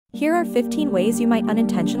Here are 15 ways you might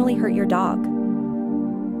unintentionally hurt your dog.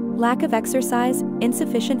 Lack of exercise,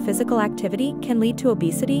 insufficient physical activity can lead to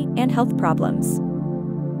obesity and health problems.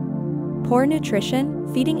 Poor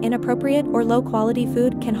nutrition, feeding inappropriate or low-quality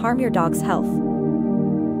food can harm your dog's health.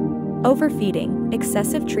 Overfeeding,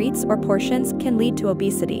 excessive treats or portions can lead to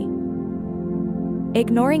obesity.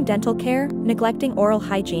 Ignoring dental care, neglecting oral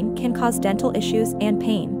hygiene can cause dental issues and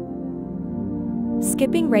pain.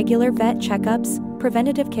 Skipping regular vet checkups,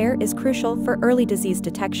 preventative care is crucial for early disease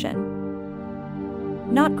detection.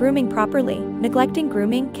 Not grooming properly, neglecting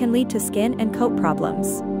grooming can lead to skin and coat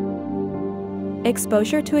problems.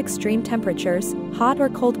 Exposure to extreme temperatures, hot or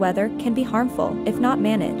cold weather can be harmful if not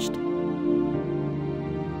managed.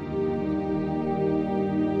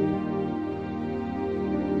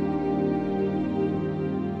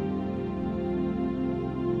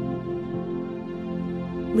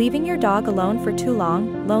 Leaving your dog alone for too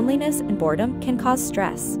long, loneliness and boredom can cause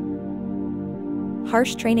stress.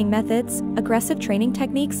 Harsh training methods, aggressive training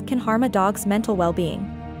techniques can harm a dog's mental well-being.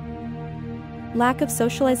 Lack of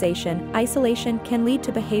socialization, isolation can lead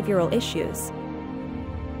to behavioral issues.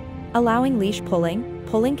 Allowing leash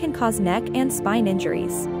pulling can cause neck and spine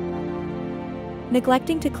injuries.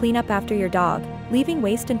 Neglecting to clean up after your dog, leaving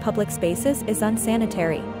waste in public spaces is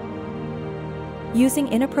unsanitary. Using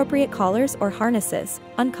inappropriate collars or harnesses,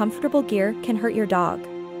 uncomfortable gear can hurt your dog.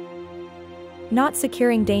 Not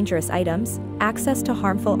securing dangerous items, access to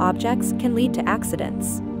harmful objects can lead to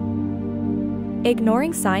accidents.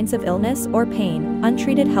 Ignoring signs of illness or pain,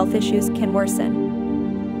 untreated health issues can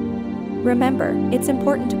worsen. Remember, it's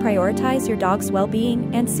important to prioritize your dog's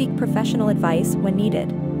well-being and seek professional advice when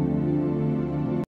needed.